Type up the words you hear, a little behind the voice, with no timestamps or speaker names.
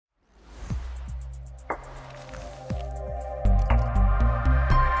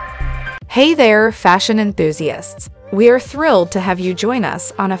Hey there, fashion enthusiasts! We are thrilled to have you join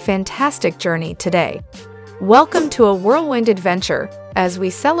us on a fantastic journey today. Welcome to a whirlwind adventure as we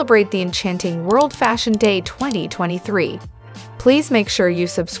celebrate the enchanting World Fashion Day 2023. Please make sure you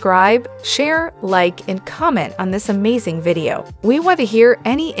subscribe, share, like, and comment on this amazing video. We want to hear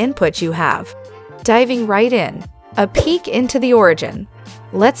any input you have. Diving right in, a peek into the origin.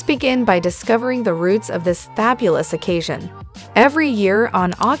 Let's begin by discovering the roots of this fabulous occasion. Every year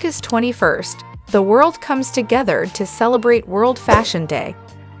on August 21st, the world comes together to celebrate World Fashion Day.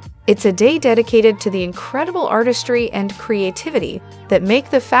 It's a day dedicated to the incredible artistry and creativity that make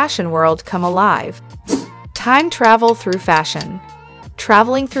the fashion world come alive. Time travel through fashion.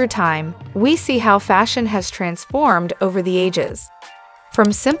 Traveling through time, we see how fashion has transformed over the ages.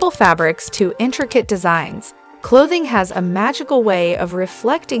 From simple fabrics to intricate designs, clothing has a magical way of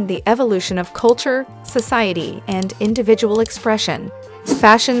reflecting the evolution of culture, society, and individual expression.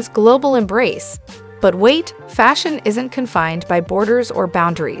 Fashion's global embrace. But wait, fashion isn't confined by borders or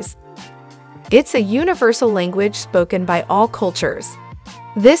boundaries. It's a universal language spoken by all cultures.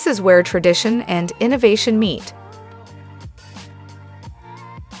 This is where tradition and innovation meet.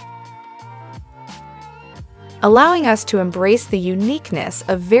 Allowing us to embrace the uniqueness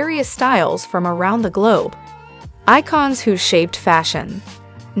of various styles from around the globe. Icons who shaped fashion.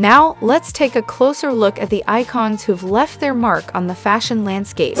 Now, let's take a closer look at the icons who've left their mark on the fashion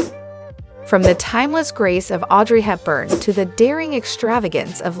landscape. From the timeless grace of Audrey Hepburn to the daring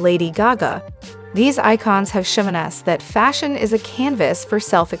extravagance of Lady Gaga, these icons have shown us that fashion is a canvas for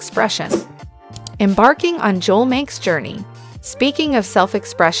self-expression. Embarking on Joel Mank's journey. Speaking of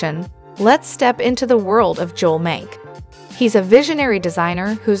self-expression, let's step into the world of Joel Mank. He's a visionary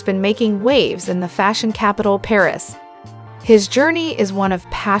designer who's been making waves in the fashion capital, Paris. His journey is one of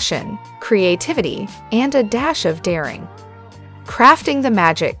passion, creativity, and a dash of daring. Crafting the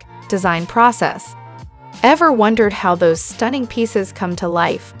magic design process. Ever wondered how those stunning pieces come to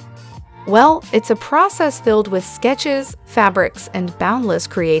life? Well, it's a process filled with sketches, fabrics, and boundless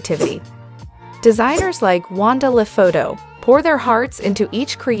creativity. Designers like Wanda Lefoto pour their hearts into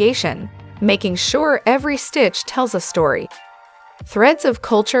each creation, making sure every stitch tells a story. Threads of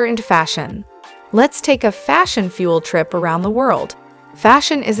culture and fashion. Let's take a fashion-fueled trip around the world.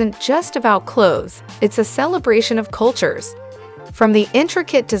 Fashion isn't just about clothes, it's a celebration of cultures. From the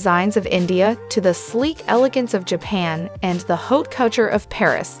intricate designs of India to the sleek elegance of Japan and the haute couture of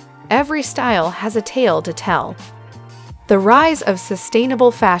Paris, every style has a tale to tell. The rise of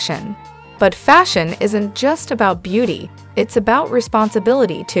sustainable fashion. But fashion isn't just about beauty, it's about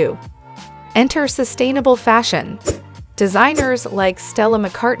responsibility too. Enter sustainable fashion. Designers like Stella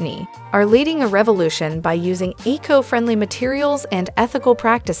McCartney are leading a revolution by using eco-friendly materials and ethical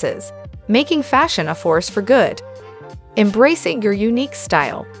practices, making fashion a force for good. Embracing your unique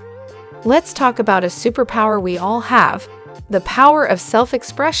style. Let's talk about a superpower we all have, the power of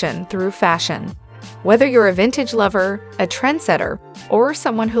self-expression through fashion. Whether you're a vintage lover, a trendsetter, or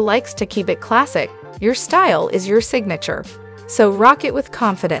someone who likes to keep it classic, your style is your signature. So rock it with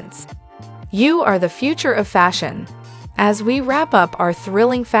confidence. You are the future of fashion. As we wrap up our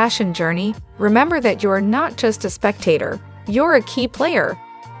thrilling fashion journey, remember that you're not just a spectator, you're a key player.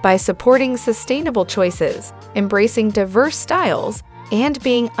 By supporting sustainable choices, embracing diverse styles, and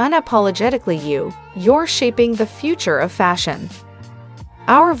being unapologetically you, you're shaping the future of fashion.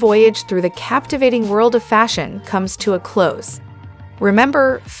 Our voyage through the captivating world of fashion comes to a close.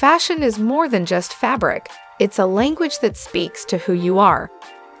 Remember, fashion is more than just fabric, it's a language that speaks to who you are.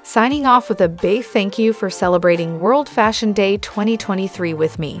 Signing off with a big thank you for celebrating World Fashion Day 2023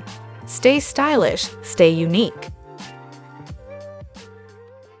 with me. Stay stylish, stay unique.